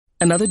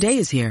Another day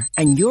is here,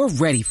 and you're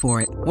ready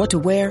for it. What to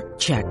wear?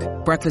 Check.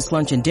 Breakfast,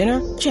 lunch, and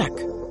dinner? Check.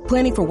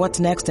 Planning for what's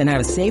next and how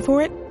to save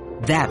for it?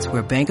 That's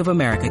where Bank of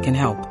America can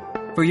help.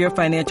 For your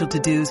financial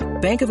to-dos,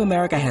 Bank of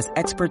America has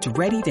experts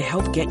ready to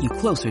help get you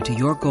closer to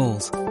your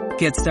goals.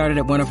 Get started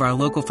at one of our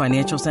local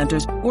financial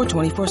centers or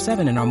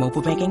 24/7 in our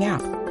mobile banking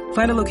app.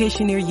 Find a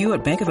location near you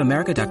at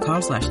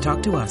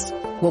bankofamerica.com/talktous.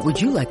 What would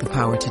you like the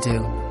power to do?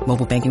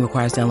 Mobile banking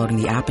requires downloading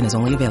the app and is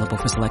only available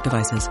for select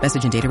devices.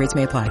 Message and data rates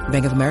may apply.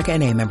 Bank of America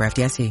N.A., member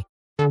FDIC.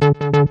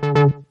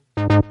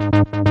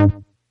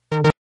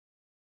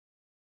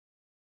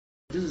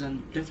 This is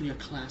definitely a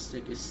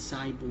classic. It's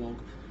Cyborg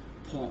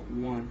Part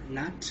 1.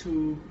 Not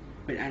 2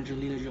 with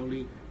Angelina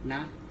Jolie.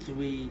 Not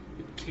 3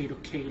 with Kato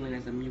Kaelin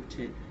as a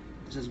mutant.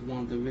 This is one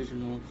of the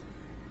originals.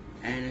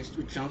 And it's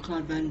with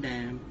Jean-Claude Van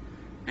Damme.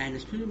 And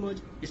it's pretty much,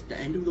 it's the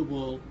end of the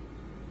world.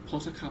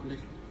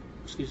 Post-apocalyptic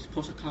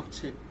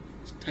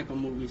type of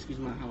movie. Excuse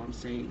me how I'm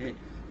saying it.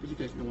 But you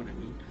guys know what I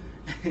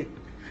mean.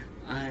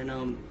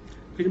 And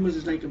pretty much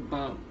it's like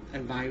about a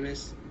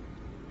virus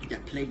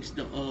that plagues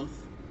the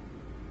earth.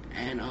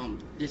 And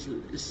this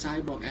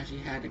cyborg actually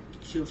had a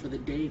cure for the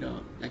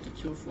data, like a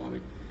cure for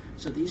it.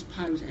 So these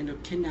pirates end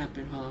up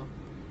kidnapping her,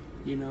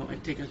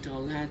 and take her to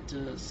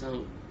Atlanta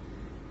so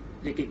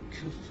they could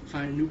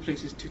find new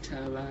places to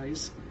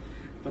terrorize.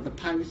 But the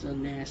pirates are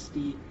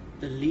nasty.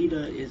 The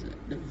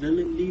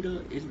villain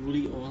leader is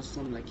really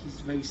awesome. Like,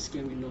 he's very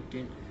scary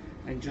looking.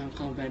 And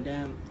Jean-Claude Van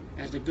Damme,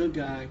 as the good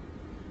guy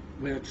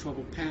with a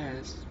troubled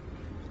past,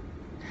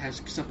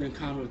 has something in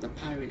common with the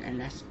pirate, and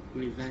that's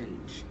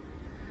revenge.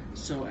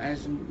 So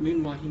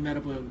meanwhile, he met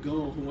up with a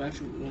girl who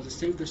actually wants to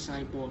save the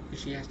cyborg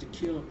because she has to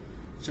kill.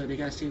 So they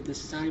gotta save this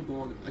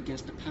cyborg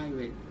against the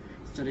pirate.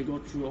 So they go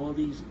through all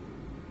these.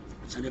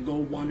 So they go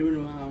wandering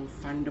around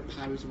finding the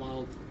pirates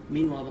while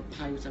meanwhile the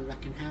pirates are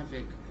wreaking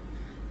havoc.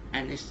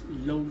 And it's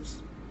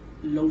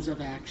loads of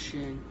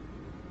action,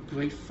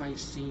 great fight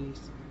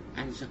scenes,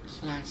 and it's a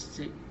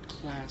classic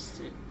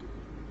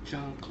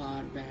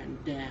Jean-Claude Van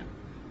Damme.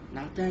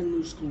 Not that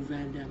new school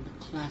Van Damme, the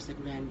classic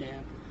Van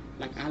Damme.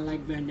 Like, I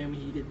like Van Damme when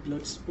he did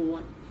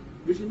Bloodsport.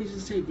 Which let me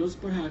just say,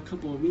 Bloodsport had a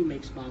couple of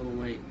remakes, by the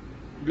way.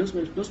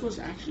 Bloodsport was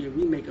actually a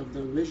remake of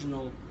the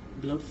original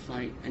Blood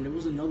Fight, and there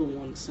was another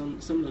one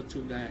similar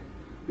to that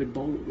with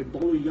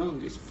Bolo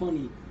Young. It's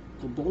funny,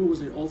 because Bolo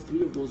was in all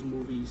 3 of those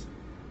movies,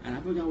 and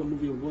I forgot what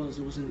movie it was.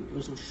 It was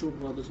a Shaw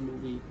Brothers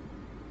movie.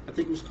 I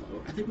think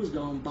it was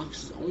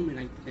Boxer's Omen.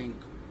 I think,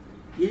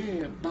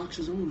 yeah,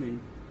 Boxer's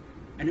Omen,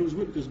 and it was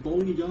weird because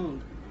Bolo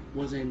Young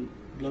was in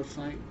Blood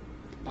Fight,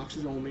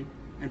 Boxer's Omen,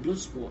 and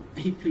Bloodsport.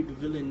 And he played the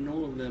villain in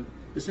all of them,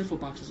 except for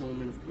Boxer's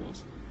Omen, of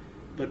course.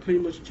 But pretty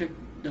much check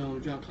the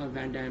Jean-Claude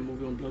Van Damme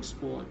movie on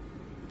Bloodsport.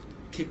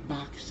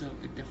 Kickboxer,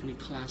 a definitely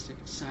classic.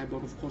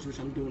 Cyborg, of course, which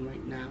I'm doing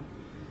right now.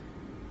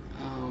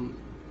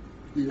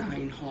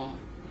 Lionheart.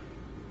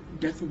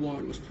 Death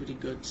Warrant was pretty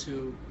good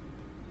too.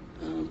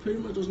 Pretty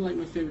much those are like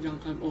my favorite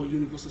Jean-Claude. Oh,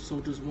 Universal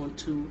Soldiers 1,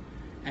 2,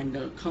 and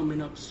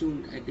coming up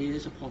soon, there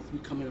is a part 3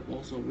 coming up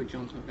also with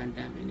Jean-Claude Van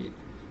Damme in it.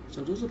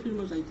 So those are pretty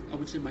much, like, I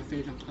would say, my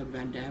favorite Jean-Claude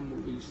Van Damme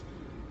movies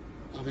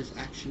of his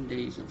action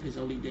days, of his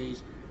early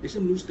days. There's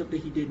some new stuff that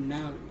he did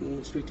now,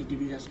 straight to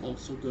DVD, that's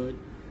also good.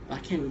 I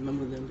can't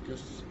remember them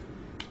because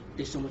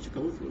there's so much to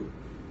go through.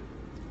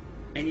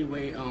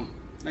 Anyway,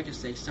 like I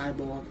say,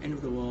 Cyborg, End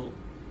of the World.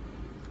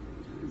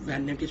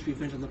 Van Damme gets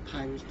revenge on the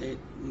pirates that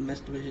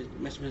messed with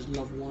his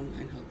loved one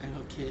and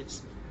her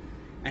kids.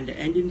 And the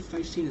ending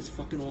fight scene is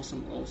fucking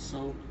awesome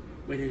also.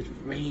 When it's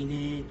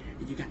raining,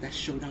 and you got that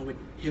showdown with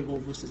hero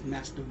versus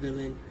master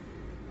villain.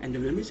 And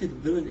let me say, the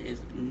villain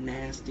is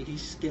nasty.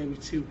 He's scary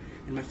too.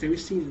 And my favorite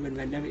scene is when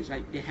Van Damme is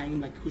like, they hang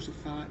him like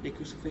crucified, they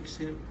crucifix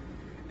him.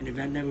 And then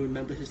Van Damme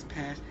remembers his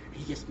past, and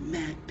he gets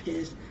mad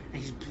pissed,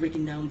 and he's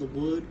breaking down the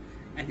wood,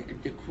 and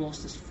the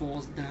cross just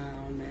falls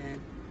down,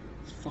 man.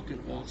 It's fucking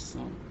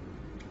awesome.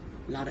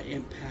 A lot of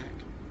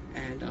impact.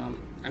 And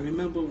I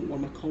remember when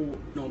when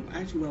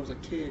I was a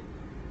kid,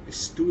 a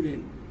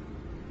student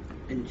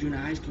in junior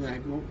high school that I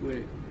grew up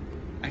with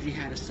actually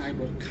had a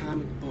Cyborg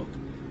comic book.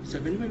 So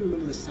if anybody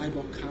remembers the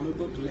Cyborg comic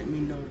book, let me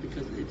know,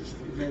 because it's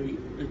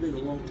been a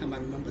long time I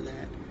remember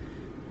that.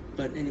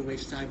 But anyway,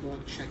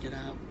 Cyborg, check it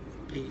out.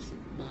 Peace,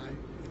 bye.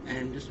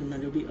 And just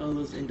remember, there'll be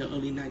others in the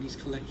early 90s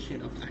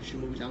collection of action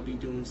movies I'll be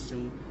doing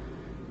soon.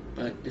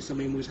 But there's so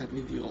many movies I have to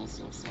review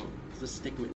also, so just stick with me.